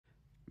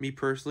Me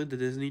personally, the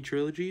Disney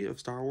trilogy of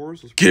Star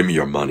Wars was... Give me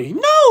your money.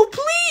 No,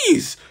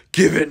 please!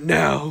 Give it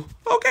now.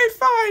 Okay,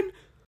 fine.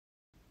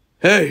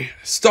 Hey,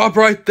 stop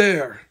right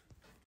there.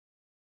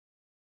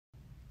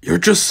 You're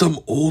just some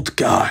old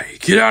guy.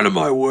 Get out of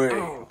my way.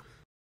 Oh.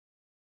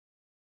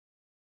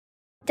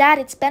 Dad,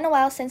 it's been a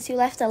while since you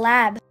left the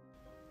lab.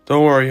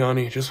 Don't worry,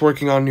 honey. Just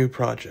working on a new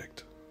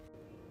project.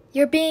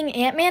 You're being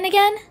Ant-Man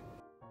again?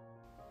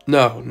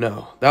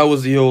 No. That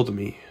was the old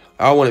me.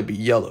 I want to be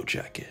Yellow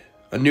Jacket.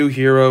 A new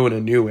hero in a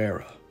new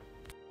era.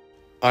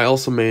 I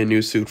also made a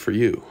new suit for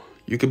you.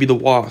 You could be the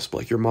Wasp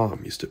like your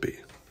mom used to be.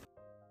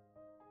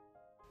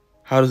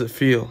 How does it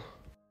feel?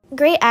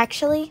 Great,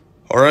 actually.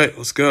 Alright,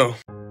 let's go.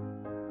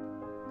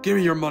 Give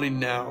me your money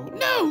now.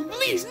 No,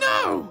 please,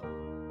 no!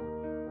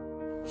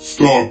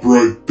 Stop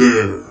right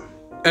there.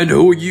 And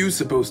who are you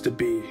supposed to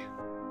be?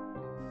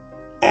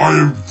 I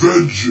am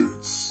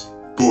Vengeance,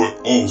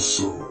 but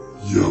also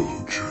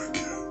Yellow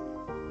Jacket.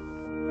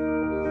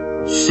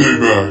 Stay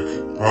back.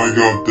 I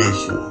got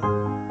this one.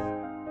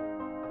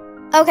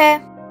 Okay.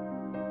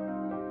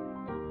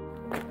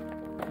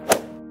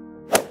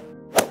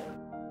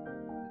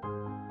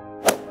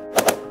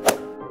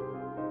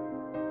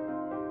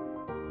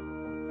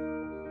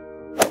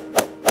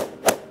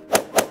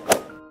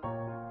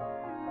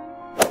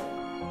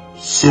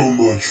 So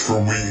much for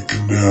weak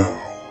now.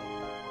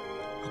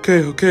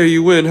 Okay,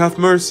 you win. Have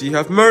mercy,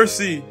 have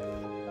mercy!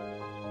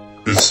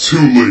 It's too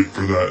late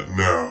for that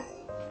now.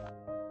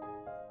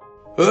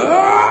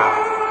 Ah!